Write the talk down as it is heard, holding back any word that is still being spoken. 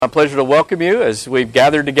My pleasure to welcome you as we've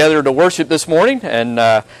gathered together to worship this morning. And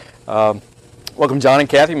welcome John and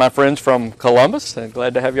Kathy, my friends from Columbus. And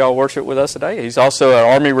glad to have you all worship with us today. He's also an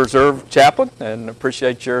Army Reserve chaplain, and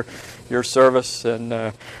appreciate your service and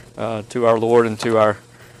to our Lord and to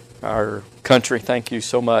our country. Thank you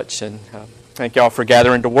so much, and thank you all for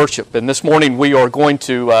gathering to worship. And this morning we are going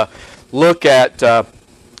to look at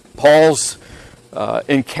Paul's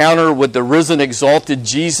encounter with the risen, exalted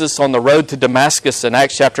Jesus on the road to Damascus in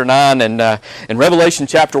Acts chapter 9 and in Revelation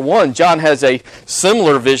chapter 1. John has a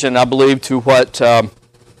similar vision, I believe, to what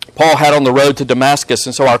Paul had on the road to Damascus.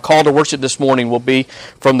 And so our call to worship this morning will be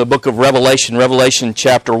from the book of Revelation, Revelation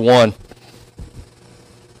chapter 1.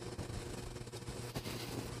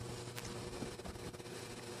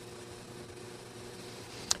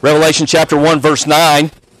 Revelation chapter 1, verse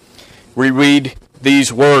 9, we read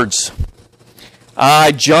these words.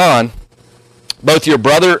 I, John, both your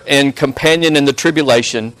brother and companion in the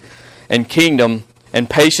tribulation and kingdom and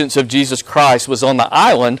patience of Jesus Christ, was on the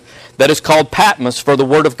island that is called Patmos for the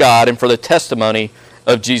word of God and for the testimony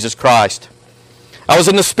of Jesus Christ. I was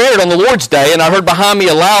in the Spirit on the Lord's day, and I heard behind me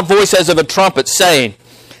a loud voice as of a trumpet saying,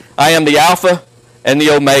 I am the Alpha and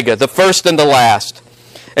the Omega, the first and the last.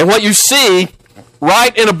 And what you see,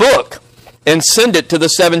 write in a book and send it to the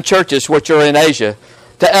 7 churches which are in Asia,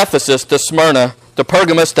 to Ephesus, to Smyrna, to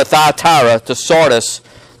Pergamos, to Thyatira, to Sardis,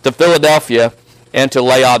 to Philadelphia, and to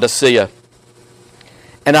Laodicea.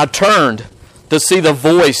 And I turned to see the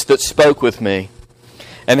voice that spoke with me.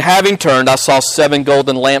 And having turned, I saw 7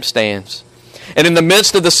 golden lampstands. And in the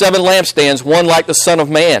midst of the 7 lampstands, one like the Son of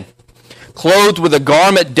Man, clothed with a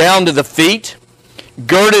garment down to the feet,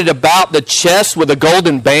 girded about the chest with a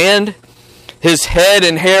golden band. His head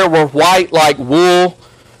and hair were white like wool,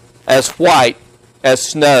 as white as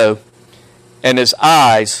snow, and his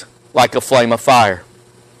eyes like a flame of fire.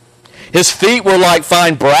 His feet were like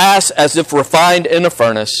fine brass, as if refined in a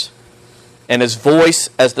furnace, and his voice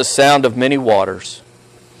as the sound of many waters.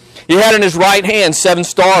 He had in his right hand 7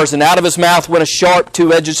 stars, and out of his mouth went a sharp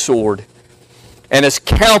 2-edged sword, and his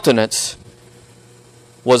countenance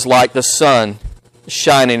was like the sun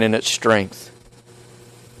shining in its strength.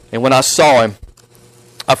 And when I saw him,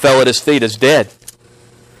 I fell at his feet as dead.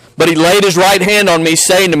 But he laid his right hand on me,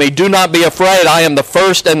 saying to me, do not be afraid, I am the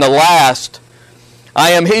first and the last.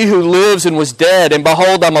 I am he who lives and was dead, and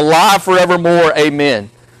behold, I am alive forevermore.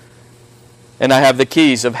 Amen. And I have the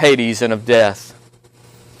keys of Hades and of death.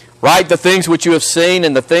 Write the things which you have seen,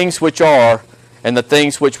 and the things which are, and the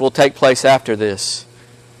things which will take place after this.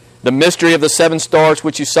 The mystery of the 7 stars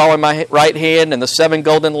which you saw in my right hand, and the 7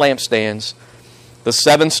 golden lampstands. The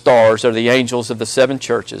 7 stars are the angels of the 7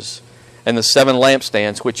 churches, and the 7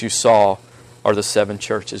 lampstands which you saw are the 7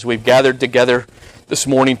 churches. We've gathered together this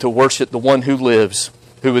morning to worship the one who lives,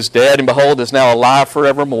 who is dead and behold is now alive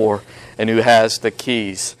forevermore, and who has the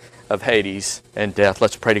keys of Hades and death.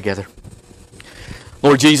 Let's pray together.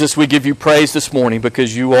 Lord Jesus, we give you praise this morning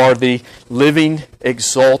because you are the living,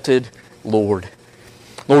 exalted Lord.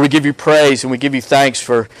 Lord, we give you praise and we give you thanks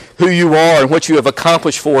for who you are and what you have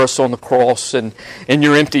accomplished for us on the cross and in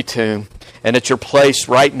your empty tomb and at your place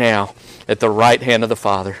right now at the right hand of the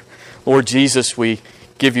Father. Lord Jesus, we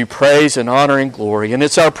give you praise and honor and glory. And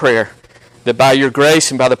it's our prayer that by your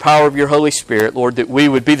grace and by the power of your Holy Spirit, Lord, that we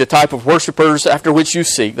would be the type of worshipers after which you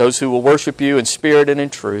seek, those who will worship you in spirit and in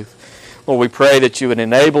truth. Lord, we pray that you would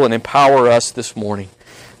enable and empower us this morning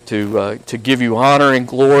to give you honor and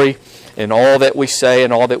glory in all that we say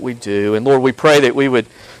and all that we do. And Lord, we pray that we would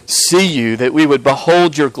see you, that we would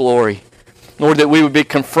behold your glory. Lord, that we would be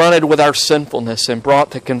confronted with our sinfulness and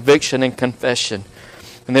brought to conviction and confession.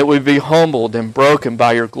 And that we would be humbled and broken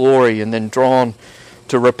by your glory and then drawn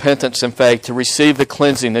to repentance and faith to receive the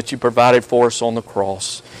cleansing that you provided for us on the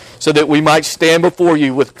cross. So that we might stand before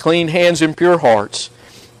you with clean hands and pure hearts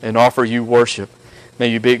and offer you worship. May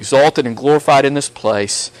you be exalted and glorified in this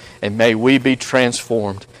place. And may we be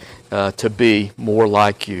transformed to be more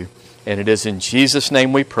like you. And it is in Jesus'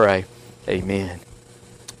 name we pray. Amen.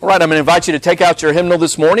 All right, I'm going to invite you to take out your hymnal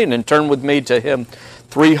this morning and turn with me to hymn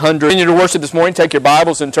 300. Continue to worship this morning. Take your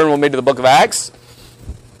Bibles and turn with me to the book of Acts.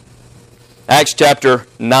 Acts chapter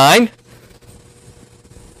 9.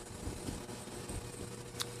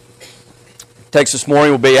 Text this morning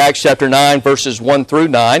will be Acts chapter 9, verses 1 through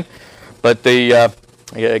 9. But the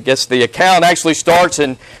account actually starts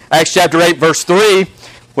in Acts chapter 8, verse 3,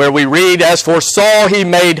 where we read, As for Saul, he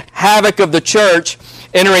made havoc of the church,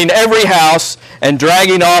 entering every house and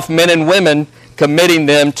dragging off men and women, committing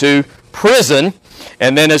them to prison.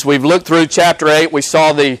 And then as we've looked through chapter 8, we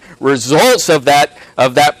saw the results of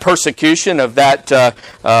that persecution, of that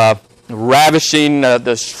ravishing,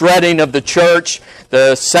 the shredding of the church,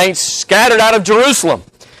 the saints scattered out of Jerusalem.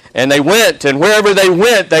 And they went, and wherever they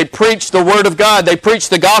went, they preached the Word of God. They preached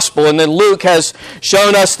the gospel. And then Luke has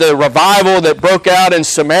shown us the revival that broke out in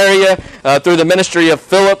Samaria through the ministry of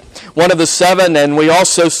Philip, one of the seven. And we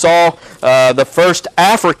also saw the first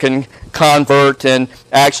African convert in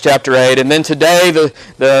Acts chapter 8. And then today,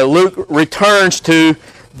 the Luke returns to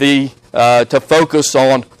focus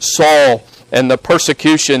on Saul and the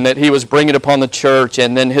persecution that he was bringing upon the church,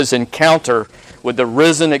 and then his encounter with the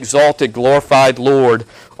risen, exalted, glorified Lord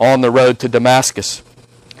on the road to Damascus.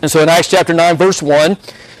 And so in Acts chapter 9, verse 1,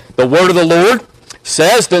 the word of the Lord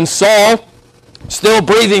says, Then Saul, still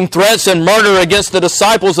breathing threats and murder against the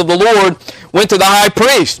disciples of the Lord, went to the high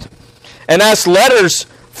priest and asked letters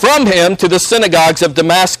from him to the synagogues of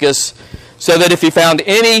Damascus, so that if he found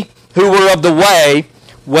any who were of the way,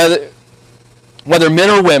 whether men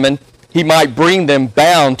or women, he might bring them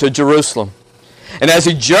bound to Jerusalem. And as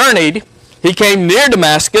he journeyed, he came near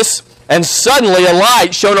Damascus, and suddenly a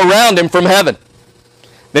light shone around him from heaven.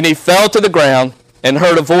 Then he fell to the ground and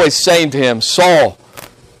heard a voice saying to him, Saul,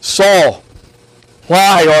 Saul,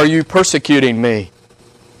 why are you persecuting me?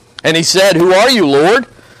 And he said, Who are you, Lord?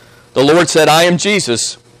 The Lord said, I am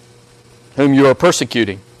Jesus, whom you are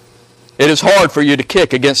persecuting. It is hard for you to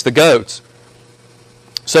kick against the goads.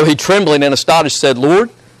 So he, trembling and astonished, said, Lord,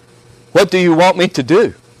 what do you want me to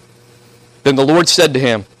do? Then the Lord said to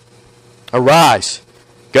him, Arise,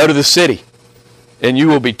 go to the city, and you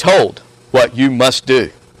will be told what you must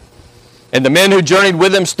do. And the men who journeyed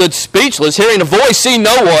with him stood speechless, hearing a voice, seeing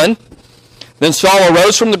no one. Then Saul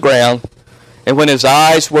arose from the ground, and when his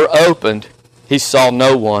eyes were opened, he saw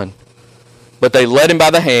no one. But they led him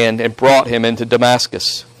by the hand and brought him into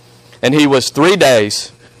Damascus. And he was 3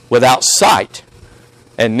 days without sight,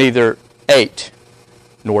 and neither ate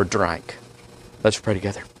nor drank. Let's pray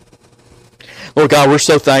together. Lord God, we're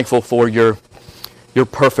so thankful for your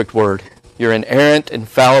perfect word, your inerrant,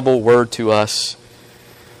 infallible word to us.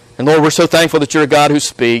 And Lord, we're so thankful that you're a God who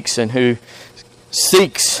speaks and who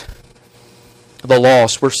seeks the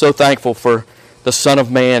lost. We're so thankful for the Son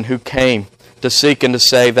of Man who came to seek and to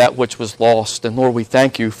save that which was lost. And Lord, we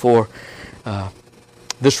thank you for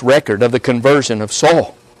this record of the conversion of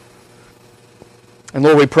Saul. And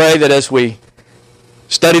Lord, we pray that as we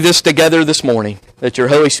study this together this morning, that your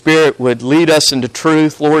Holy Spirit would lead us into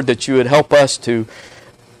truth, Lord, that you would help us to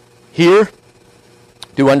hear,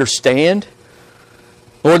 to understand.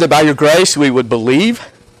 Lord, that by your grace we would believe,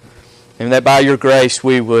 and that by your grace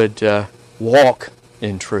we would walk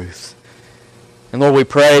in truth. And Lord, we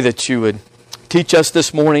pray that you would teach us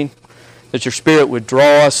this morning, that your Spirit would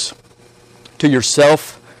draw us to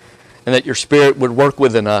yourself, and that your Spirit would work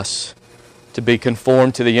within us to be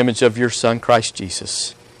conformed to the image of your Son, Christ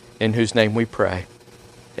Jesus, in whose name we pray.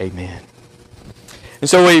 Amen. And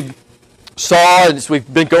so we saw, as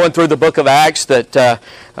we've been going through the book of Acts, that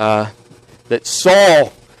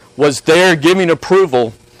Saul was there giving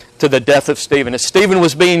approval to the death of Stephen. As Stephen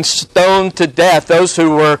was being stoned to death, those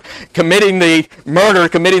who were committing the murder,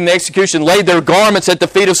 committing the execution, laid their garments at the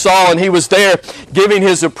feet of Saul, and he was there giving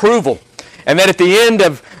his approval. And then at the end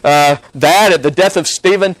of at the death of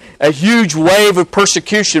Stephen, a huge wave of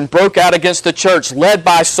persecution broke out against the church, led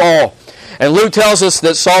by Saul. And Luke tells us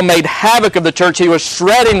that Saul made havoc of the church. He was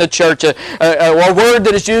shredding the church, a word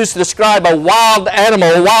that is used to describe a wild animal,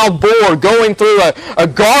 a wild boar going through a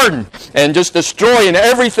garden and just destroying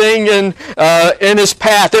everything in his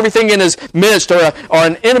path, everything in his midst, or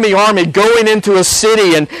an enemy army going into a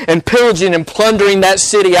city and pillaging and plundering that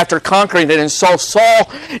city after conquering it. And so Saul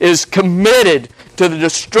is committed to the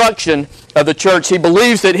destruction of the church. He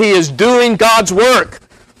believes that he is doing God's work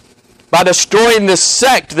by destroying this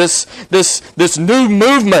sect, this new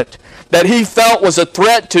movement that he felt was a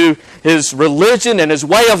threat to his religion and his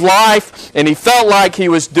way of life, and he felt like he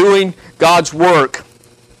was doing God's work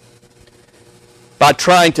by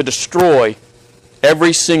trying to destroy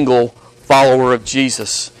every single follower of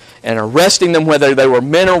Jesus and arresting them, whether they were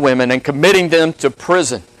men or women, and committing them to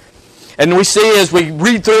prison. And we see as we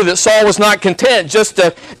read through that Saul was not content just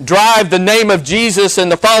to drive the name of Jesus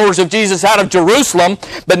and the followers of Jesus out of Jerusalem,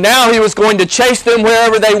 but now he was going to chase them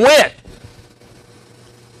wherever they went.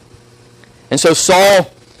 And so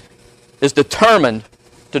Saul is determined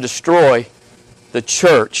to destroy the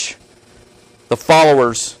church, the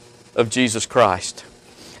followers of Jesus Christ.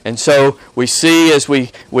 And so we see, as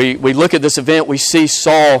we look at this event, we see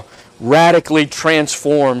Saul radically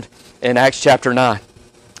transformed in Acts chapter 9.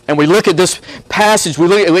 And we look at this passage,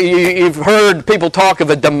 you've heard people talk of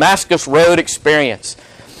a Damascus Road experience.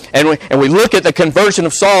 and we look at the conversion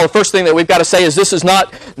of Saul, the first thing that we've got to say is this is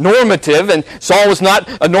not normative, and Saul was not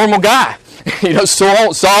a normal guy.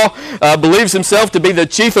 Saul believes himself to be the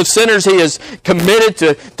chief of sinners. He is committed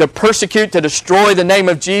to persecute, to destroy the name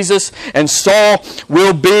of Jesus, and Saul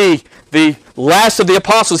will be the last of the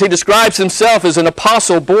apostles. He describes himself as an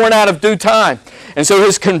apostle born out of due time. And so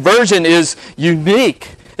his conversion is unique.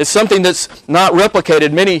 It's something that's not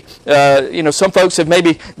replicated. Many, some folks have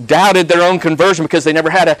maybe doubted their own conversion because they never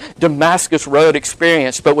had a Damascus Road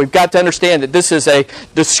experience. But we've got to understand that this is a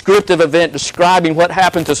descriptive event describing what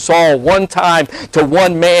happened to Saul one time to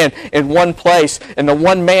one man in one place. And the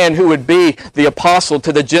one man who would be the apostle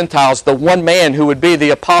to the Gentiles, the one man who would be the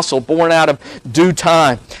apostle born out of due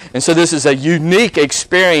time. And so this is a unique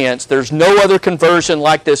experience. There's no other conversion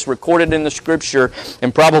like this recorded in the Scripture,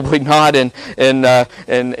 and probably not in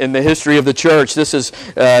the history of the church. This is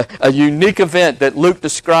a unique event that Luke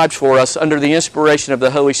describes for us under the inspiration of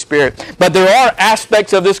the Holy Spirit. But there are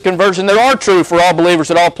aspects of this conversion that are true for all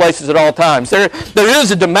believers at all places at all times. There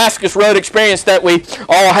is a Damascus Road experience that we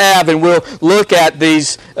all have, and we'll look at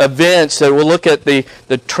these events, and we'll look at the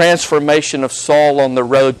transformation of Saul on the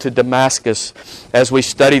road to Damascus as we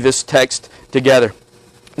study this text together.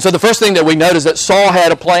 So the first thing that we note is that Saul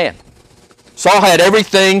had a plan. Saul had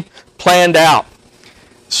everything planned out.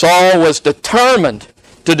 Saul was determined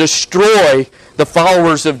to destroy the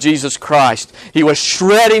followers of Jesus Christ. He was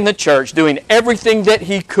shredding the church, doing everything that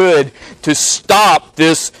he could to stop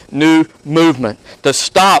this new movement, to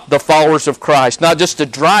stop the followers of Christ, not just to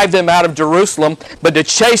drive them out of Jerusalem, but to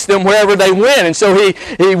chase them wherever they went. And so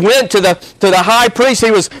he went to the high priest.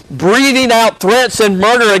 He was breathing out threats and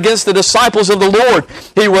murder against the disciples of the Lord.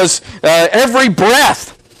 He was every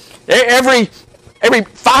breath, every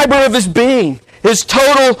fiber of his being. His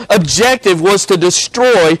total objective was to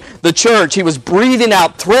destroy the church. He was breathing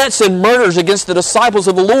out threats and murders against the disciples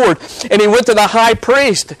of the Lord. And he went to the high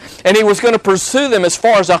priest, and he was going to pursue them as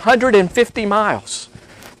far as 150 miles.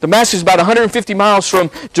 Damascus is about 150 miles from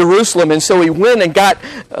Jerusalem, and so he went and got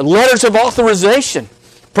letters of authorization,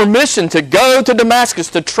 permission to go to Damascus,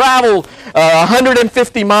 to travel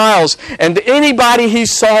 150 miles, and anybody he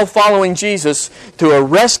saw following Jesus, to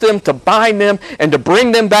arrest them, to bind them, and to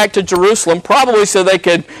bring them back to Jerusalem, probably so they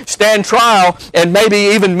could stand trial and maybe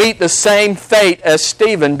even meet the same fate as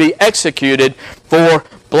Stephen, be executed for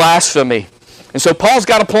blasphemy. And so Paul's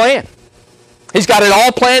got a plan. He's got it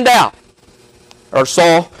all planned out. Or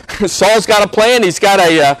Saul's got a plan. He's got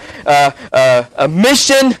a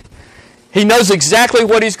mission. He knows exactly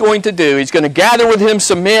what he's going to do. He's going to gather with him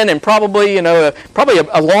some men and probably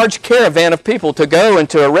a large caravan of people to go and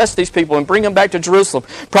to arrest these people and bring them back to Jerusalem.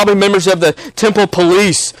 Probably members of the temple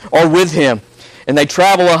police are with him. And they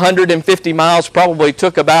travel 150 miles, probably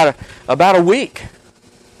took about a week.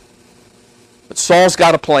 But Saul's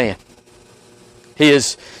got a plan. He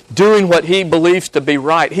is doing what he believes to be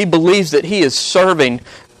right. He believes that he is serving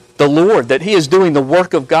the Lord, that he is doing the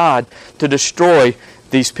work of God to destroy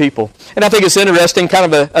these people. And I think it's interesting,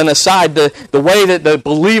 kind of an aside, the way that the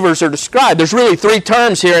believers are described. There's really three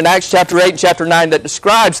terms here in Acts chapter 8 and chapter 9 that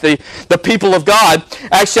describes the people of God.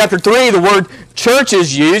 Acts chapter 3, the word church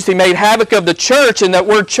is used. He made havoc of the church, and that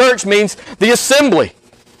word church means the assembly.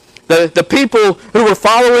 The people who were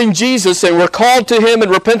following Jesus and were called to him in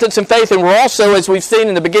repentance and faith, and were also, as we've seen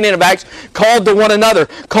in the beginning of Acts, called to one another,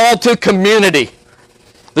 called to community.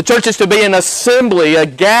 The church is to be an assembly, a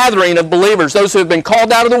gathering of believers, those who have been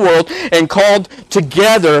called out of the world and called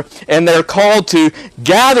together, and they're called to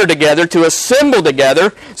gather together, to assemble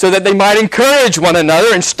together, so that they might encourage one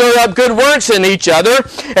another and stir up good works in each other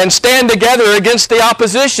and stand together against the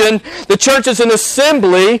opposition. The church is an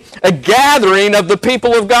assembly, a gathering of the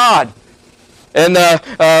people of God. And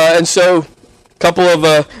so, a couple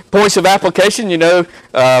of points of application,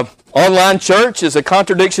 online church is a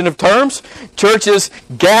contradiction of terms. Church is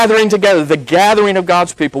gathering together, the gathering of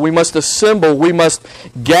God's people. We must assemble, we must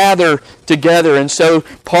gather together. And so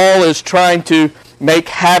Paul is trying to make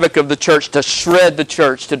havoc of the church, to shred the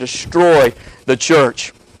church, to destroy the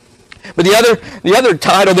church. But the other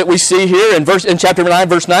title that we see here in chapter 9,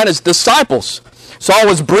 verse 9 is disciples. Saul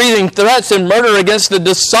was breathing threats and murder against the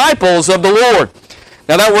disciples of the Lord.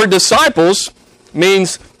 Now that word disciples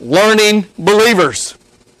means learning believers.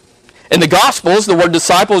 In the Gospels, the word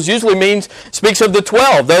disciples usually speaks of the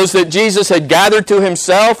 12, those that Jesus had gathered to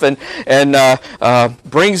himself and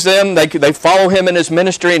brings them. They follow him in his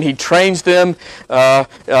ministry, and he trains them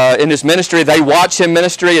in his ministry. They watch him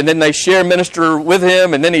ministry, and then they share ministry with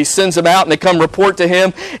him, and then he sends them out, and they come report to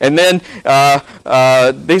him. And then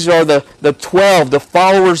these are the 12, the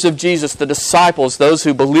followers of Jesus, the disciples, those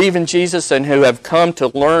who believe in Jesus and who have come to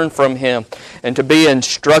learn from him and to be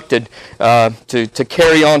instructed to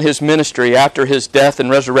carry on his ministry after his death and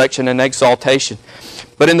resurrection and exaltation.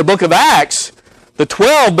 But in the book of Acts, the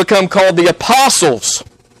 12 become called the apostles.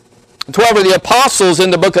 The 12 are the apostles in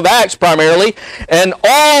the book of Acts primarily, and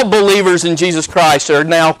all believers in Jesus Christ are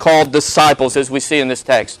now called disciples, as we see in this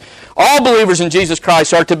text. All believers in Jesus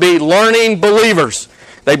Christ are to be learning believers.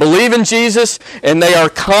 They believe in Jesus, and they are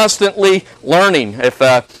constantly learning.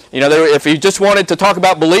 If he just wanted to talk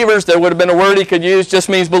about believers, there would have been a word he could use, just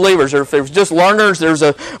means believers. Or if there was just learners, there's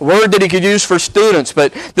a word that he could use for students.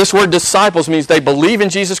 But this word disciples means they believe in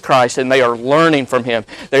Jesus Christ, and they are learning from him.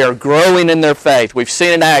 They are growing in their faith. We've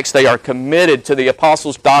seen in Acts, they are committed to the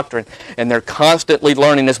apostles' doctrine, and they're constantly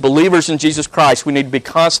learning. As believers in Jesus Christ, we need to be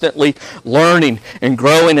constantly learning and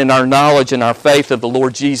growing in our knowledge and our faith of the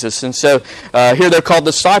Lord Jesus. And so here they're called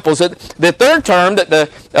disciples. The third term that the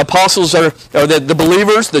apostles or the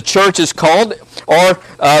believers, the church is called, are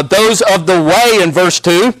those of the way in verse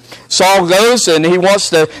 2. Saul goes and he wants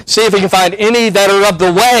to see if he can find any that are of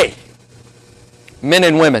the way, men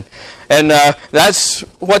and women. And that's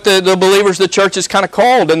what the believers, the church is kind of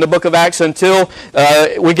called in the book of Acts until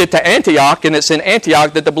we get to Antioch, and it's in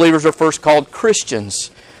Antioch that the believers are first called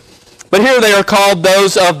Christians. But here they are called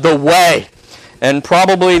those of the way. And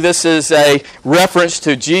probably this is a reference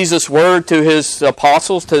to Jesus' word to his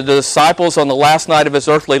apostles, to the disciples on the last night of his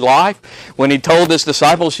earthly life, when he told his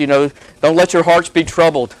disciples, don't let your hearts be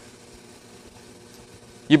troubled.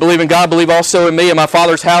 You believe in God, believe also in me. In my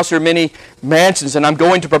Father's house are many mansions, and I'm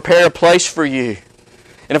going to prepare a place for you.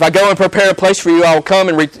 And if I go and prepare a place for you, I will come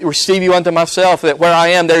and receive you unto myself, that where I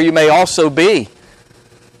am, there you may also be.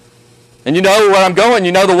 And you know where I'm going,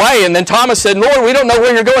 you know the way. And then Thomas said, Lord, we don't know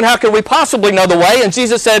where you're going. How could we possibly know the way? And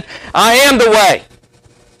Jesus said, I am the way.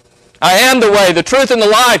 I am the way, the truth, and the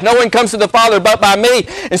life. No one comes to the Father but by me.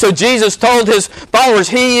 And so Jesus told his followers,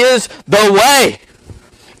 he is the way.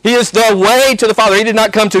 He is the way to the Father. He did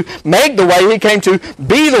not come to make the way. He came to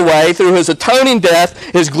be the way through his atoning death,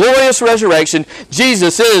 his glorious resurrection.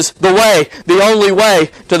 Jesus is the way, the only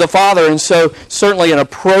way to the Father. And so certainly an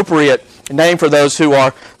appropriate name for those who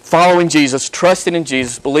are following Jesus, trusting in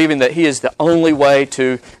Jesus, believing that he is the only way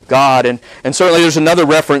to God. And certainly there's another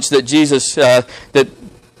reference that Jesus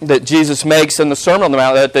that Jesus makes in the Sermon on the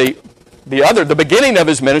Mount, at the beginning of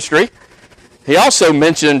his ministry. He also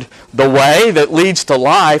mentioned the way that leads to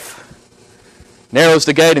life. Narrow is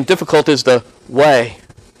the gate and difficult is the way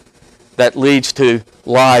that leads to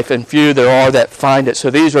life, and few there are that find it.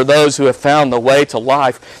 So these are those who have found the way to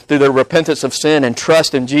life through their repentance of sin and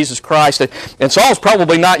trust in Jesus Christ. And Saul's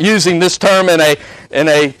probably not using this term in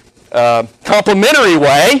a complimentary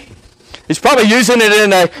way. He's probably using it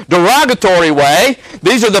in a derogatory way.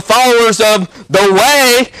 These are the followers of the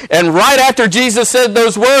way, and right after Jesus said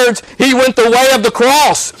those words, he went the way of the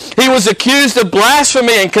cross. He was accused of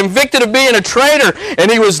blasphemy and convicted of being a traitor, and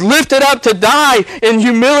he was lifted up to die in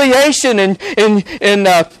humiliation and in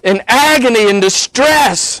agony and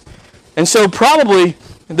distress. And so probably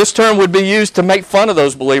this term would be used to make fun of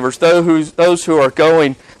those believers, those who are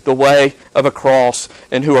going the way of a cross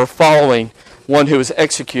and who are following one who is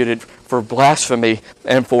executed for blasphemy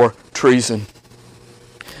and for treason.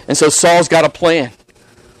 And so Saul's got a plan.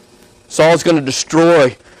 Saul's going to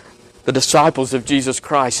destroy the disciples of Jesus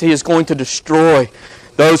Christ. He is going to destroy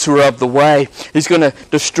those who are of the way. He's going to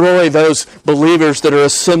destroy those believers that are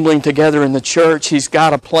assembling together in the church. He's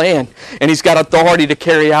got a plan, and he's got authority to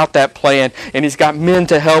carry out that plan, and he's got men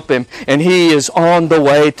to help him, and he is on the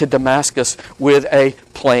way to Damascus with a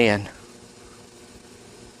plan.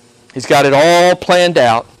 He's got it all planned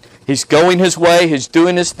out. He's going his way. He's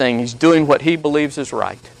doing his thing. He's doing what he believes is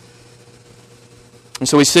right. And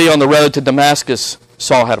so we see on the road to Damascus,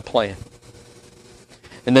 Saul had a plan.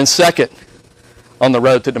 And then second, on the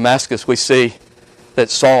road to Damascus, we see that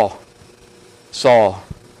Saul saw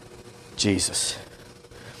Jesus.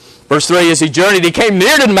 Verse 3, as he journeyed, he came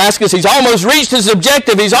near to Damascus. He's almost reached his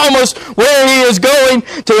objective. He's almost where he is going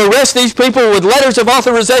to arrest these people with letters of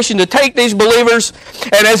authorization to take these believers.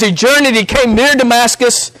 And as he journeyed, he came near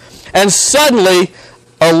Damascus, and suddenly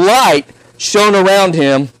a light shone around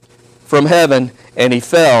him from heaven, and he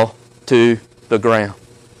fell to the ground.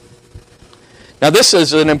 Now this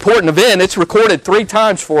is an important event. It's recorded 3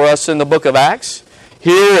 times for us in the book of Acts.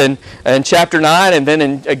 here in chapter 9, and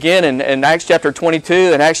then again in Acts chapter 22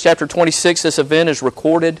 and Acts chapter 26, this event is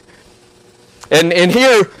recorded. And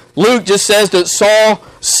here, Luke just says that Saul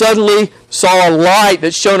suddenly saw a light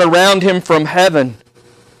that shone around him from heaven.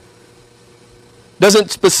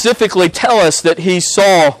 Doesn't specifically tell us that he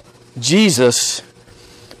saw Jesus.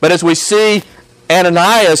 But as we see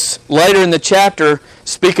Ananias later in the chapter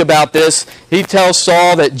speak about this, he tells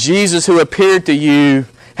Saul that Jesus who appeared to you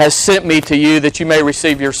has sent me to you that you may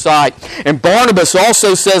receive your sight. And Barnabas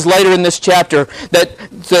also says later in this chapter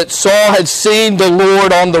that Saul had seen the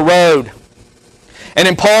Lord on the road. And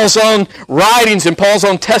in Paul's own writings, in Paul's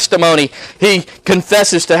own testimony, he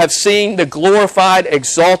confesses to have seen the glorified,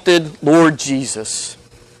 exalted Lord Jesus.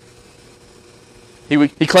 He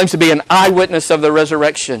claims to be an eyewitness of the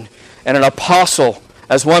resurrection and an apostle,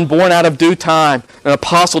 as one born out of due time, an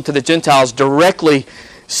apostle to the Gentiles, directly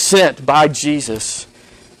sent by Jesus.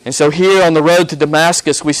 And so here on the road to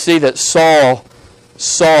Damascus, we see that Saul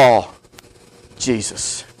saw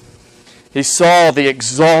Jesus. He saw the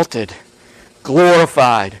exalted,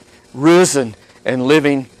 glorified, risen, and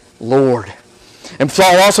living Lord. And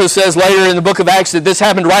Saul also says later in the book of Acts that this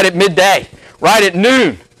happened right at midday, right at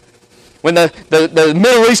noon, when the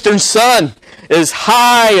Middle Eastern sun is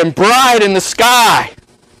high and bright in the sky.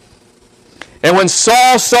 And when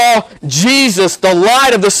Saul saw Jesus, the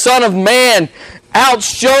light of the Son of Man,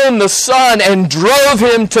 outshone the sun and drove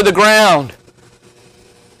him to the ground.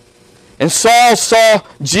 And Saul saw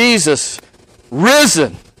Jesus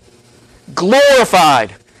risen,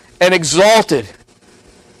 glorified, and exalted.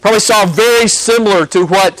 Probably saw very similar to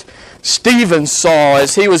what Stephen saw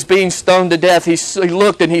as he was being stoned to death. He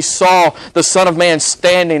looked and he saw the Son of Man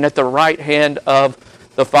standing at the right hand of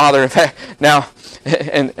the Father. In fact, now,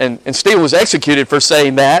 and Stephen was executed for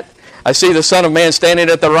saying that. I see the Son of Man standing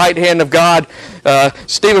at the right hand of God.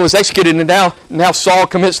 Stephen was executed, and now Saul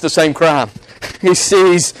commits the same crime. He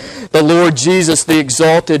sees the Lord Jesus, the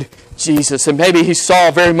exalted Jesus. And maybe he saw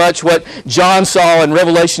very much what John saw in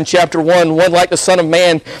Revelation chapter 1, one like the Son of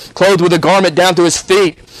Man, clothed with a garment down to his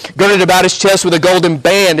feet, girded about his chest with a golden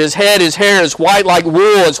band. His head, his hair is white like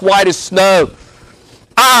wool, as white as snow.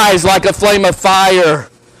 Eyes like a flame of fire.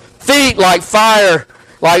 Feet like fire,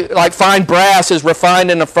 like fine brass is refined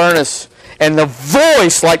in a furnace. And the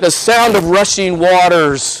voice like the sound of rushing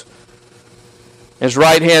waters. His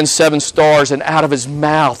right hand 7 stars, and out of his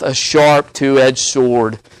mouth a sharp 2-edged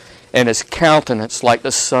sword. And his countenance like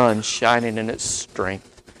the sun shining in its strength.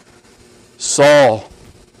 Saul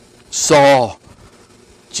saw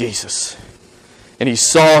Jesus. And he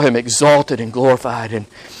saw him exalted and glorified. And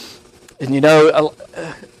you know,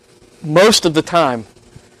 most of the time,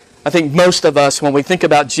 I think most of us, when we think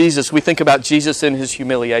about Jesus, we think about Jesus in his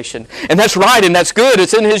humiliation. And that's right, and that's good.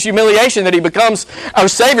 It's in his humiliation that he becomes our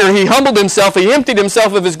Savior. He humbled himself. He emptied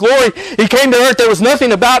himself of his glory. He came to earth. There was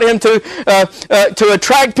nothing about him to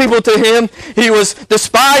attract people to him. He was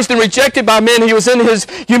despised and rejected by men. He was in his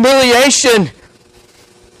humiliation.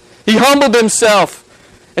 He humbled himself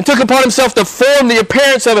and took upon himself the form, the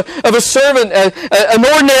appearance of a servant, an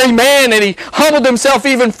ordinary man, and he humbled himself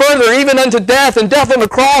even further, even unto death, and death on the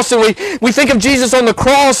cross. And we think of Jesus on the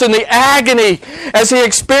cross and the agony as he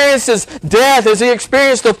experiences death, as he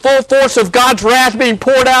experienced the full force of God's wrath being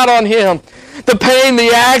poured out on him. The pain,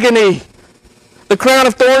 the agony, the crown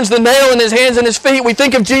of thorns, the nail in his hands and his feet. We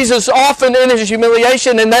think of Jesus often in his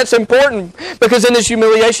humiliation, and that's important because in his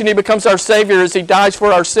humiliation he becomes our Savior as he dies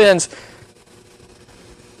for our sins.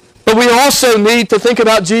 But we also need to think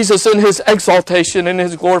about Jesus in his exaltation and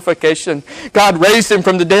his glorification. God raised him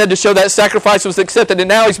from the dead to show that sacrifice was accepted, and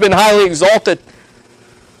now he's been highly exalted.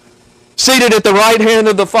 Seated at the right hand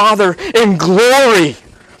of the Father in glory.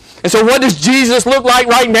 And so what does Jesus look like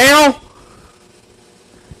right now?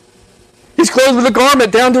 He's clothed with a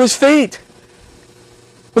garment down to his feet,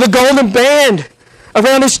 with a golden band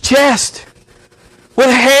around his chest,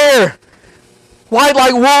 with hair white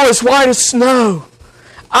like wool, as white as snow.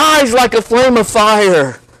 Eyes like a flame of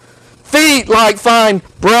fire, feet like fine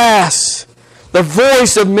brass, the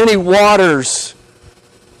voice of many waters,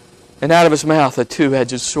 and out of his mouth a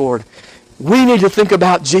 2-edged sword. We need to think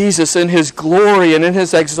about Jesus in his glory and in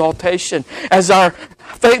his exaltation as our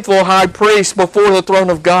faithful high priest before the throne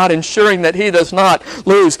of God, ensuring that he does not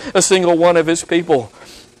lose a single one of his people.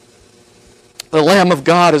 The Lamb of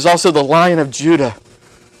God is also the Lion of Judah.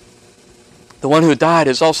 The one who died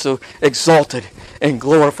is also exalted and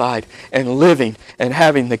glorified and living and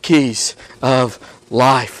having the keys of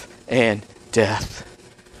life and death.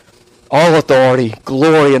 All authority,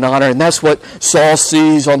 glory, and honor. And that's what Saul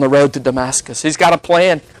sees on the road to Damascus. He's got a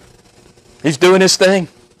plan. He's doing his thing.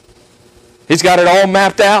 He's got it all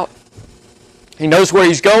mapped out. He knows where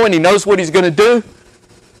he's going. He knows what he's going to do.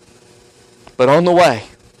 But on the way,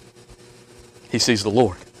 he sees the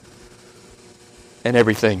Lord. And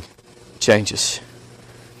everything changes.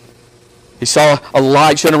 He saw a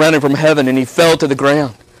light shine around him from heaven, and he fell to the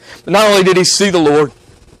ground. But not only did he see the Lord,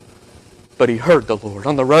 but he heard the Lord.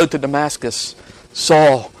 On the road to Damascus,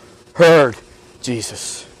 Saul heard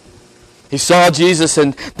Jesus. He saw Jesus,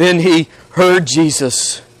 and then he heard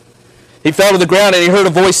Jesus. He fell to the ground, and he heard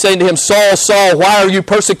a voice saying to him, Saul, Saul, why are you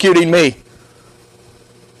persecuting me?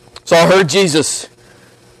 Saul heard Jesus.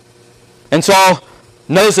 And Saul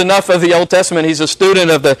knows enough of the Old Testament. He's a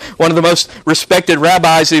student of one of the most respected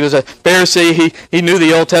rabbis. He was a Pharisee. He knew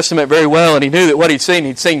the Old Testament very well, and he knew that what he'd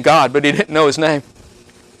seen God, but he didn't know his name.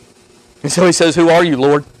 And so he says, who are you,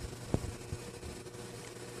 Lord?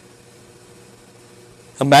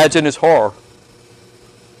 Imagine his horror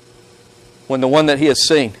when the one that he has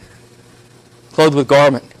seen, clothed with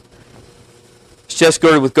garment, his chest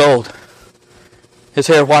girded with gold, his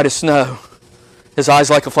hair white as snow, his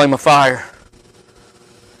eyes like a flame of fire,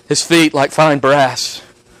 his feet like fine brass,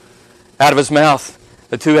 out of his mouth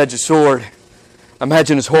a two-edged sword.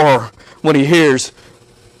 Imagine his horror when he hears,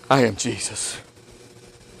 I am Jesus.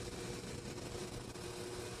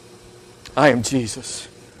 I am Jesus,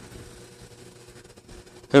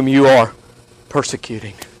 whom you are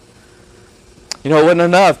persecuting. You know, it wasn't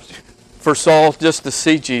enough for Saul just to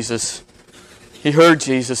see Jesus. He heard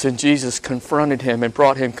Jesus, and Jesus confronted him and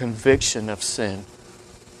brought him conviction of sin.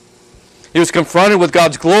 He was confronted with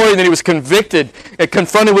God's glory, and then he was convicted and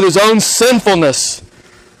confronted with his own sinfulness.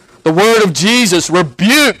 The word of Jesus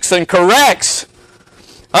rebukes and corrects.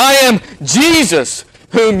 I am Jesus,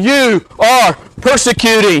 whom you are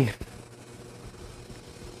persecuting.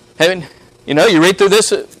 And, you know, you read through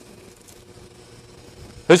this.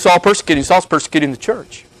 Who's Saul persecuting? Saul's persecuting the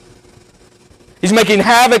church. He's making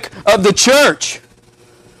havoc of the church.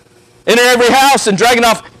 Entering every house and dragging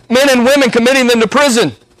off men and women, committing them to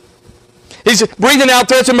prison. He's breathing out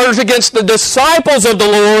threats and murders against the disciples of the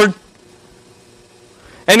Lord.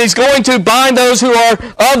 And he's going to bind those who are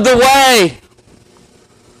of the way.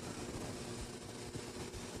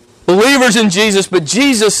 Believers in Jesus, but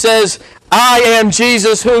Jesus says, I am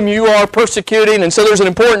Jesus whom you are persecuting. And so there's an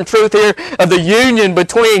important truth here of the union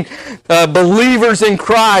between believers in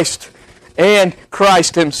Christ and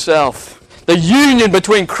Christ himself. The union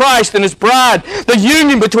between Christ and his bride. The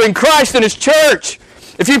union between Christ and his church.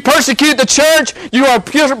 If you persecute the church, you are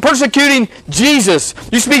persecuting Jesus.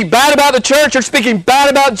 You speak bad about the church, you're speaking bad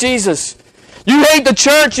about Jesus. You hate the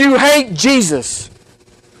church, you hate Jesus.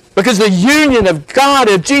 Because the union of God,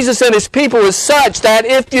 of Jesus and his people is such that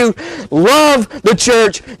if you love the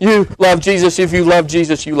church, you love Jesus. If you love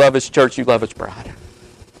Jesus, you love his church, you love his bride.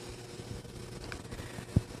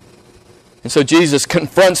 And so Jesus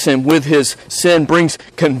confronts him with his sin, brings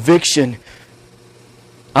conviction.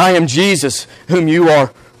 I am Jesus whom you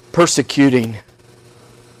are persecuting.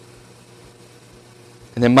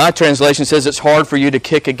 And then my translation says it's hard for you to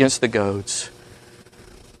kick against the goads.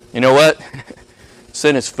 You know what?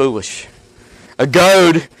 Sin is foolish. A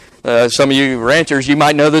goad, some of you ranchers, you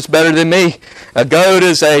might know this better than me. A goad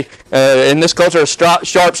is in this culture, a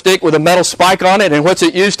sharp stick with a metal spike on it. And what's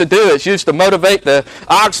it used to do? It's used to motivate the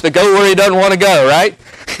ox to go where he doesn't want to go, right?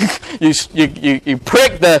 you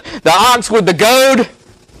prick the ox with the goad.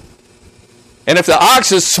 And if the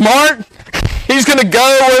ox is smart, he's going to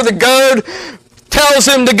go where the goad tells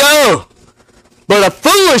him to go. But a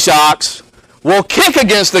foolish ox will kick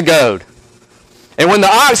against the goad. And when the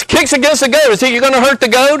ox kicks against the goad, is he going to hurt the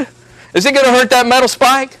goad? Is he going to hurt that metal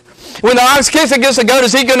spike? When the ox kicks against the goad,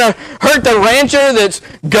 is he going to hurt the rancher that's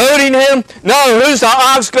goading him? No, who's the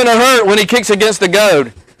ox going to hurt when he kicks against the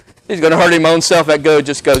goad? He's going to hurt him own self. That goad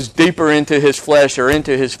just goes deeper into his flesh or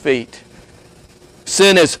into his feet.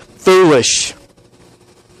 Sin is foolish.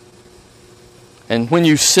 And when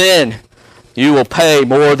you sin, you will pay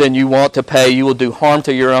more than you want to pay. You will do harm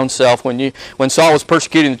to your own self. When Saul was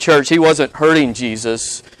persecuting the church, he wasn't hurting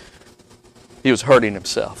Jesus. He was hurting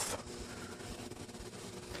himself.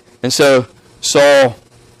 And so Saul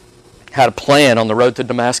had a plan on the road to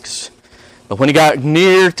Damascus. But when he got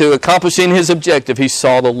near to accomplishing his objective, he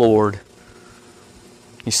saw the Lord.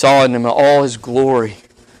 He saw in him all his glory.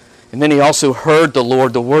 And then he also heard the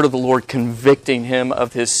Lord, the word of the Lord, convicting him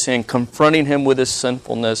of his sin, confronting him with his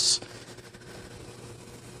sinfulness.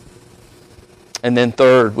 And then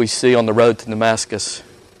third, we see on the road to Damascus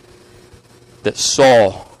that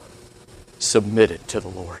Saul submitted to the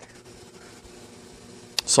Lord.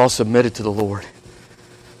 Saul submitted to the Lord.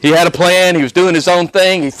 He had a plan. He was doing his own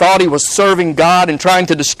thing. He thought he was serving God and trying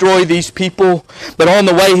to destroy these people. But on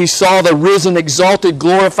the way, he saw the risen, exalted,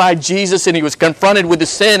 glorified Jesus, and he was confronted with the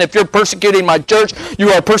sin. If you're persecuting my church, you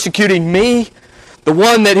are persecuting me. The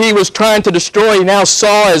one that he was trying to destroy, he now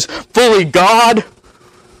saw as fully God.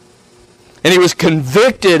 And he was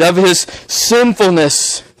convicted of his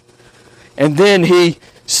sinfulness. And then he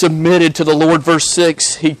submitted to the Lord. Verse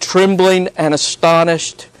 6, he trembling and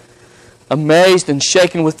astonished, amazed and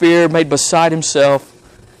shaken with fear, made beside himself,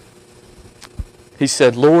 he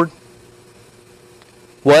said, Lord,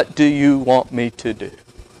 what do you want me to do?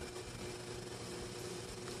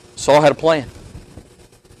 Saul had a plan.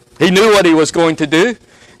 He knew what he was going to do.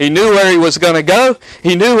 He knew where he was going to go.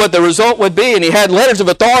 He knew what the result would be, and he had letters of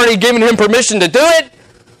authority giving him permission to do it.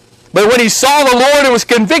 But when he saw the Lord and was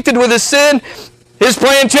convicted with his sin, his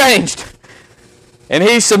plan changed. And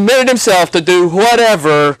he submitted himself to do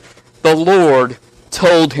whatever the Lord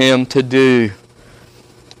told him to do.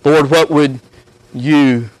 Lord, what would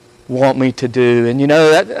you want me to do? And you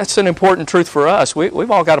know, that's an important truth for us.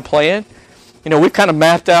 We've all got a plan. You know, we've kind of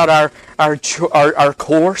mapped out our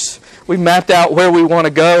course. We've mapped out where we want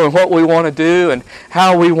to go and what we want to do and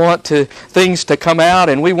how we want things to come out.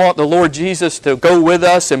 And we want the Lord Jesus to go with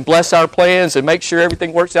us and bless our plans and make sure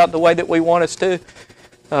everything works out the way that we want us to.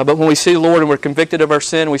 But when we see the Lord and we're convicted of our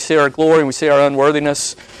sin, we see our glory and we see our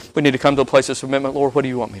unworthiness, we need to come to a place of submission. Lord, what do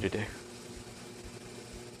you want me to do?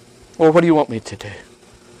 Lord, what do you want me to do?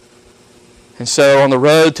 And so on the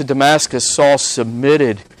road to Damascus, Saul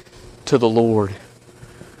submitted to the Lord.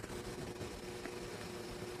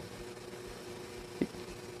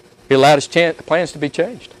 He allowed his plans to be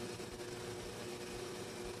changed.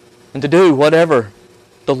 And to do whatever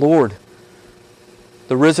the Lord,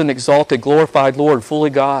 the risen, exalted, glorified Lord, fully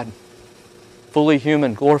God, fully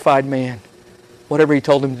human, glorified man, whatever he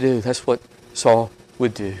told him to do, that's what Saul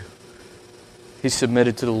would do. He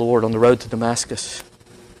submitted to the Lord on the road to Damascus.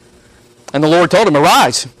 And the Lord told him,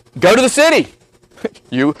 arise, go to the city.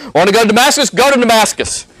 You want to go to Damascus? Go to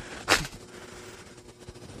Damascus.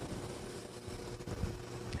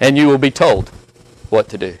 And you will be told what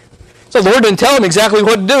to do. So the Lord didn't tell him exactly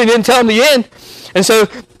what to do. He didn't tell him the end. And so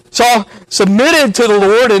Saul submitted to the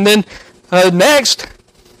Lord. And then next,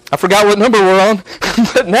 I forgot what number we're on,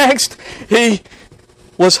 but next he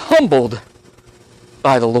was humbled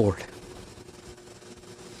by the Lord.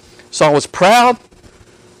 Saul was proud.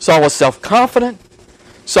 Saul was self-confident.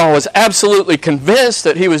 Saul was absolutely convinced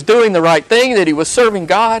that he was doing the right thing, that he was serving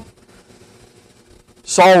God.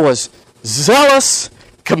 Saul was zealous,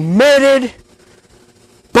 committed,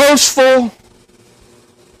 boastful,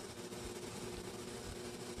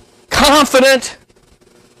 confident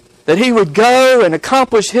that he would go and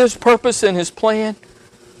accomplish his purpose and his plan.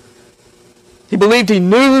 He believed he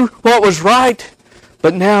knew what was right,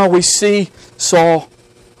 but now we see Saul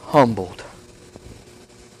humbled.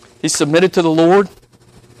 He submitted to the Lord.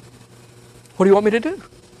 What do you want me to do?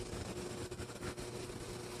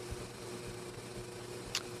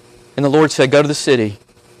 And the Lord said, go to the city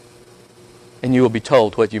and you will be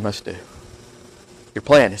told what you must do. Your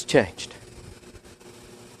plan has changed.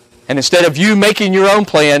 And instead of you making your own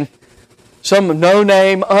plan, some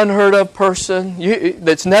no-name, unheard-of person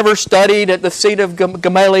that's never studied at the seat of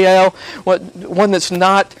Gamaliel, one that's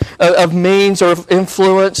not of means or of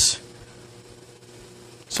influence,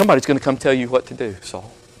 somebody's going to come tell you what to do,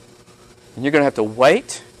 Saul. And you're going to have to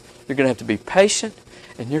wait, you're going to have to be patient,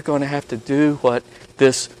 and you're going to have to do what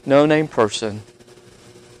this no-name person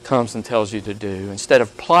comes and tells you to do. Instead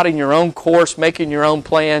of plotting your own course, making your own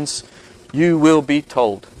plans, you will be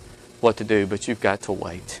told what to do, but you've got to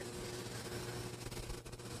wait.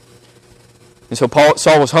 And so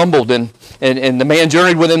Saul was humbled, and the man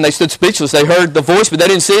journeyed with him. They stood speechless. They heard the voice, but they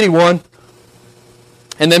didn't see anyone.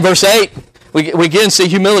 And then verse 8, we again see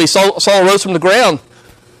humility. Saul rose from the ground,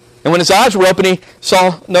 and when his eyes were open, he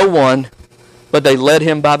saw no one, but they led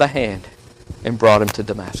him by the hand and brought him to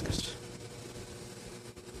Damascus.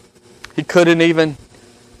 He couldn't even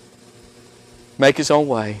make his own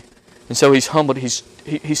way. And so he's humbled. He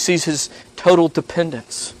sees his total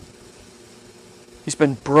dependence. He's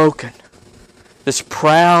been broken. This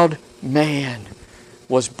proud man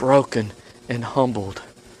was broken and humbled.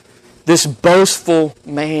 This boastful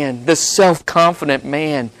man, this self-confident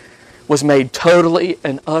man was made totally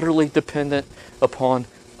and utterly dependent upon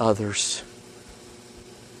others.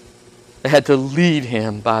 They had to lead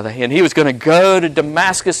him by the hand. He was going to go to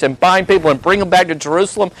Damascus and bind people and bring them back to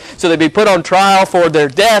Jerusalem so they'd be put on trial for their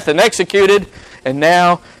death and executed. And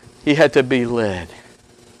now he had to be led.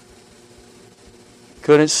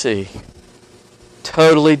 Couldn't see.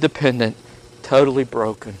 Totally dependent. Totally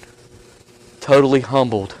broken. totally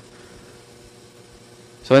humbled.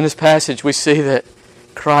 So in this passage we see that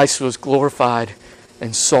Christ was glorified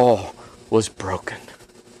and Saul was broken.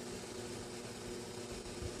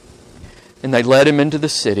 And they led him into the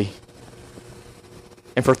city.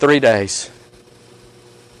 And for 3 days,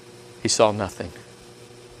 he saw nothing.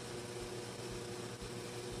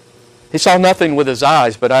 He saw nothing with his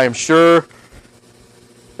eyes, but I am sure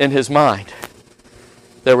in his mind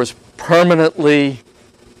there was permanently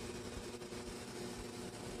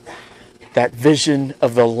that vision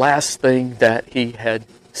of the last thing that he had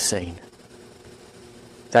seen.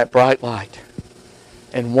 That bright light.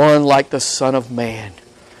 And one like the Son of Man,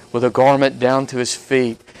 with a garment down to his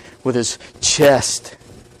feet, with his chest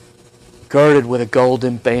girded with a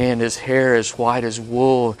golden band, his hair as white as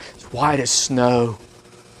wool, as white as snow,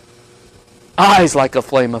 eyes like a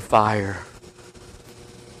flame of fire,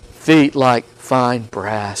 feet like fine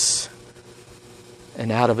brass, and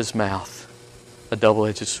out of his mouth a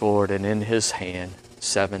double-edged sword, and in his hand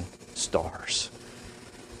 7 stars.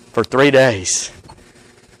 For 3 days,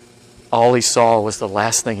 all he saw was the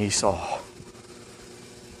last thing he saw.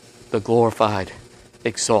 The glorified,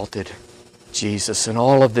 exalted Jesus. And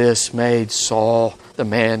all of this made Saul the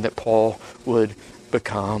man that Paul would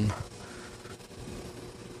become.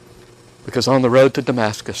 Because on the road to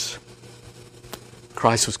Damascus,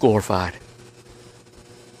 Christ was glorified.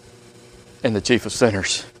 And the chief of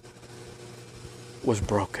sinners was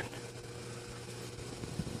broken.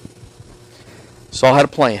 Saul had a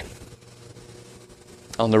plan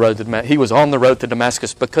on the road to Damascus. He was on the road to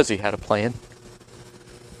Damascus because he had a plan.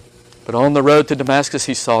 But on the road to Damascus,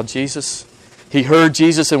 he saw Jesus. He heard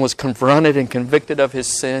Jesus and was confronted and convicted of his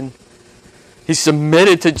sin. He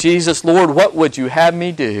submitted to Jesus. Lord, what would you have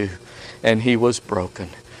me do? And he was broken.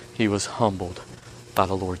 He was humbled by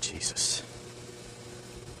the Lord Jesus.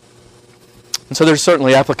 And so there's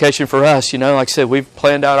certainly application for us. You know, like I said, we've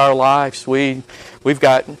planned out our lives. We've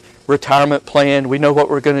got retirement planned. We know what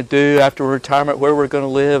we're going to do after retirement, where we're going to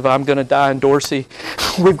live. I'm going to die in Dorsey.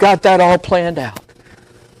 We've got that all planned out.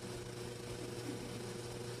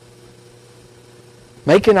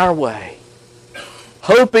 Making our way.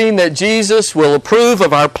 Hoping that Jesus will approve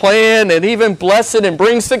of our plan and even bless it and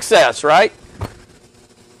bring success, right?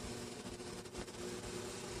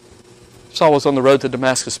 Saul was on the road to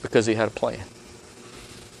Damascus because he had a plan.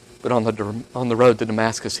 But on the road to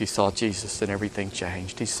Damascus, he saw Jesus and everything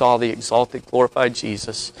changed. He saw the exalted, glorified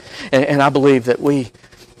Jesus. And I believe that we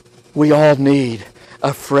all need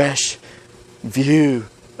a fresh view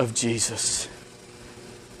of Jesus.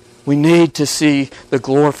 We need to see the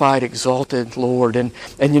glorified, exalted Lord. And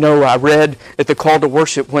you know, I read at the call to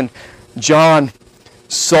worship when John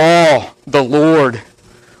saw the Lord.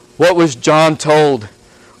 What was John told?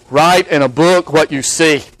 Write in a book what you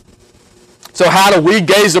see. So how do we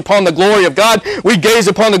gaze upon the glory of God? We gaze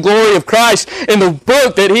upon the glory of Christ in the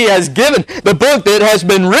book that He has given, the book that has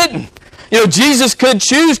been written. You know, Jesus could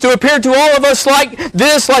choose to appear to all of us like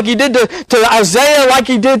this, like He did to Isaiah, like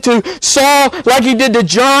He did to Saul, like He did to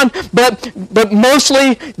John, but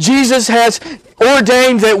mostly Jesus has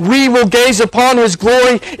ordained that we will gaze upon His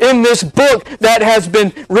glory in this book that has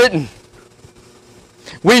been written.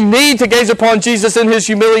 We need to gaze upon Jesus in His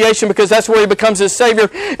humiliation because that's where He becomes His Savior,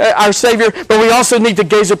 our Savior. But we also need to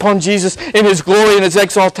gaze upon Jesus in His glory and His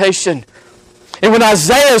exaltation. And when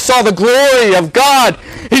Isaiah saw the glory of God,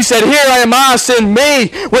 he said, "Here am I, send me."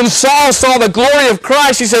 When Saul saw the glory of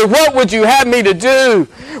Christ, he said, "What would you have me to do?"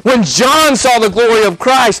 When John saw the glory of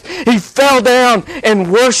Christ, he fell down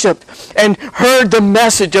and worshiped and heard the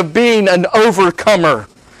message of being an overcomer.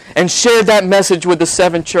 And shared that message with the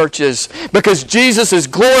 7 churches. Because Jesus is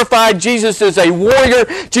glorified. Jesus is a warrior.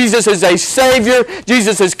 Jesus is a Savior.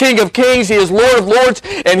 Jesus is King of Kings. He is Lord of Lords.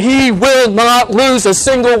 And He will not lose a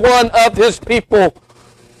single one of His people.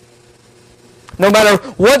 No matter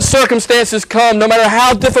what circumstances come, no matter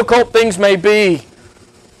how difficult things may be,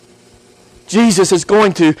 Jesus is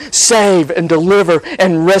going to save and deliver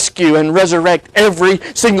and rescue and resurrect every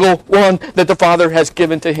single one that the Father has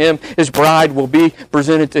given to Him. His bride will be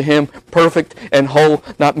presented to Him perfect and whole,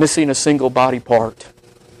 not missing a single body part.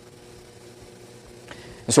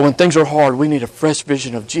 And so when things are hard, we need a fresh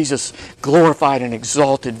vision of Jesus glorified and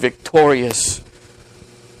exalted, victorious.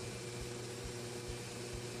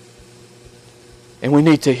 And we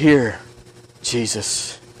need to hear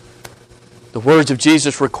Jesus. The words of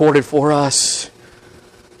Jesus recorded for us.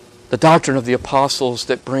 The doctrine of the apostles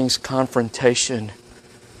that brings confrontation.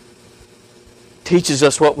 Teaches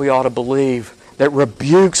us what we ought to believe. That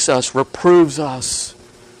rebukes us, reproves us,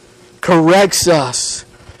 corrects us,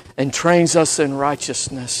 and trains us in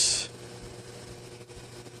righteousness.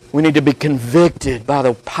 We need to be convicted by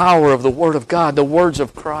the power of the Word of God, the words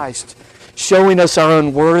of Christ, showing us our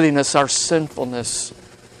unworthiness, our sinfulness,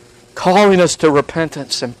 calling us to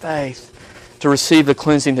repentance and faith, to receive the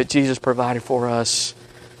cleansing that Jesus provided for us.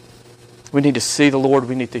 We need to see the Lord,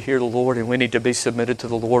 we need to hear the Lord, and we need to be submitted to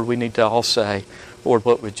the Lord. We need to all say, Lord,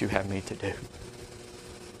 what would you have me to do?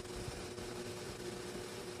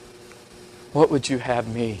 What would you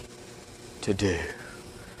have me to do?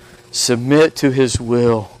 Submit to His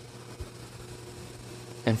will.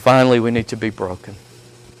 And finally, we need to be broken.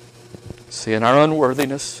 Seeing our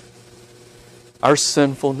unworthiness, our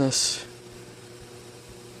sinfulness,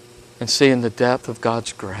 and seeing the depth of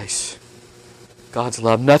God's grace, God's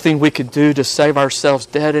love. Nothing we could do to save ourselves,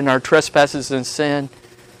 dead in our trespasses and sin,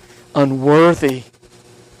 unworthy,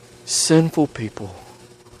 sinful people,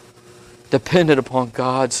 dependent upon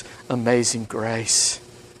God's amazing grace.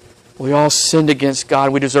 We all sinned against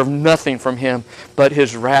God. We deserve nothing from Him but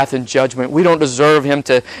His wrath and judgment. We don't deserve Him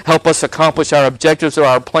to help us accomplish our objectives or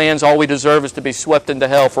our plans. All we deserve is to be swept into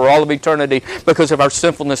hell for all of eternity because of our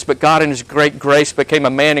sinfulness. But God in His great grace became a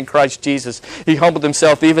man in Christ Jesus. He humbled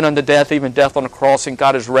Himself even unto death, even death on a cross, and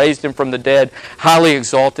God has raised Him from the dead, highly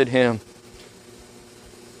exalted Him,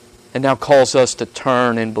 and now calls us to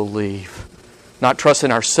turn and believe. Not trust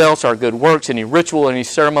in ourselves, our good works, any ritual, any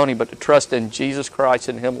ceremony, but to trust in Jesus Christ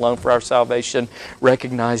and Him alone for our salvation,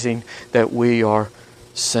 recognizing that we are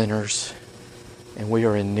sinners and we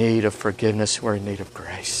are in need of forgiveness, we're in need of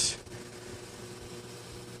grace.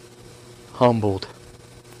 Humbled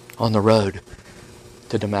on the road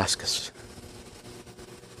to Damascus.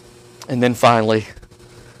 And then finally,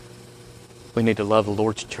 we need to love the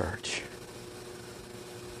Lord's church.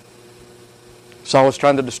 Saul was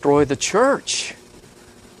trying to destroy the church.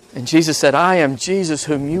 And Jesus said, I am Jesus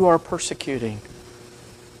whom you are persecuting.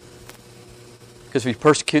 Because if you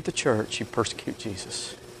persecute the church, you persecute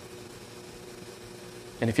Jesus.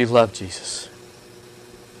 And if you love Jesus,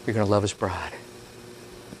 you're going to love His bride.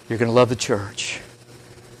 You're going to love the church.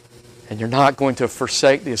 And you're not going to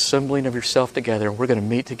forsake the assembling of yourself together. And we're going to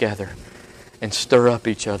meet together and stir up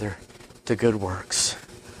each other to good works.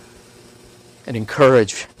 And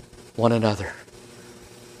encourage one another.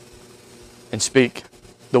 And speak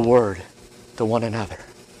the word to one another.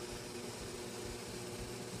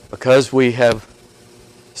 Because we have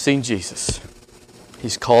seen Jesus,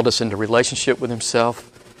 He's called us into relationship with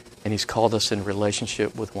Himself, and He's called us in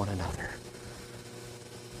relationship with one another.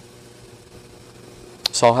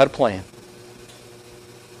 Saul had a plan.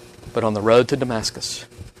 But on the road to Damascus,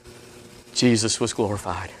 Jesus was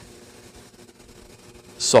glorified.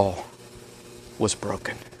 Saul was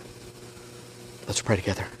broken. Let's pray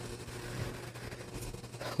together.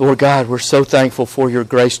 Lord God, we're so thankful for your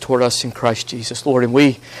grace toward us in Christ Jesus, Lord. And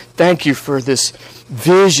we thank you for this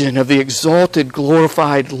vision of the exalted,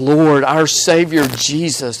 glorified Lord, our Savior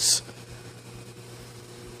Jesus.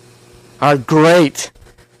 Our great,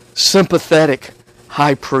 sympathetic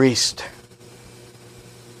high priest.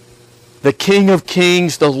 The King of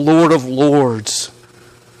Kings, the Lord of Lords.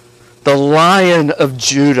 The Lion of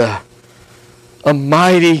Judah. A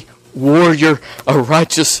mighty warrior, a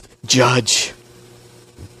righteous judge.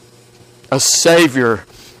 A Savior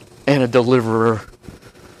and a deliverer.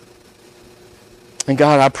 And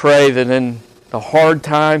God, I pray that in the hard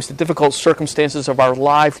times, the difficult circumstances of our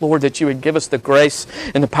life, Lord, that you would give us the grace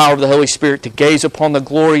and the power of the Holy Spirit to gaze upon the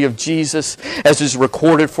glory of Jesus as is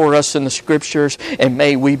recorded for us in the Scriptures. And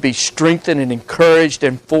may we be strengthened and encouraged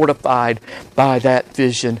and fortified by that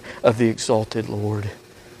vision of the exalted Lord.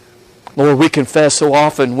 Lord, we confess so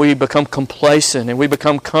often we become complacent and we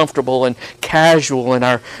become comfortable and casual in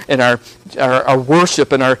our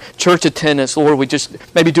worship and our church attendance. Lord, we just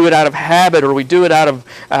maybe do it out of habit, or we do it out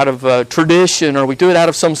of tradition, or we do it out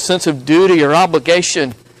of some sense of duty or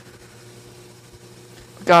obligation.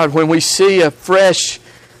 God, when we see afresh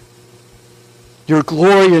your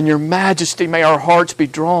glory and your majesty, may our hearts be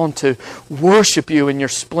drawn to worship you in your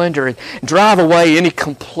splendor and drive away any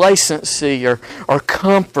complacency or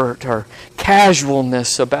comfort or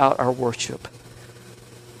casualness about our worship.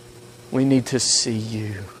 We need to see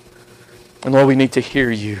you. And Lord, we need to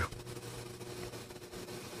hear you.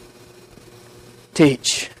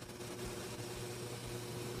 Teach.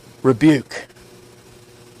 Rebuke.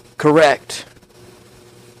 Correct.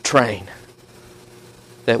 Train.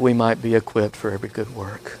 That we might be equipped for every good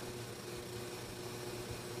work.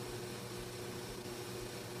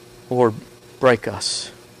 Lord, break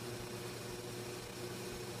us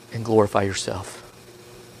and glorify yourself.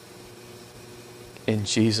 In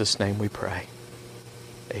Jesus' name we pray.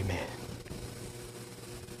 Amen.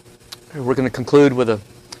 We're going to conclude with a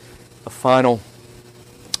final.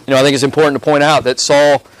 I think it's important to point out that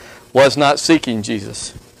Saul was not seeking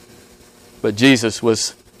Jesus, but Jesus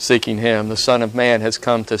was seeking him. The Son of Man has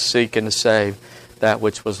come to seek and to save that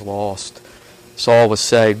which was lost. Saul was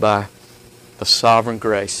saved by the sovereign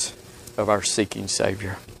grace of our seeking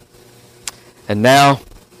Savior. And now,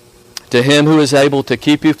 to him who is able to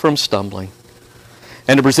keep you from stumbling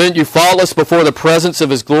and to present you faultless before the presence of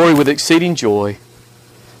his glory with exceeding joy,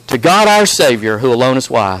 to God our Savior, who alone is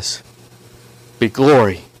wise, be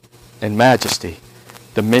glory and majesty,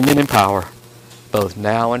 dominion and power, both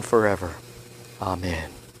now and forever.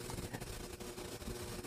 Amen.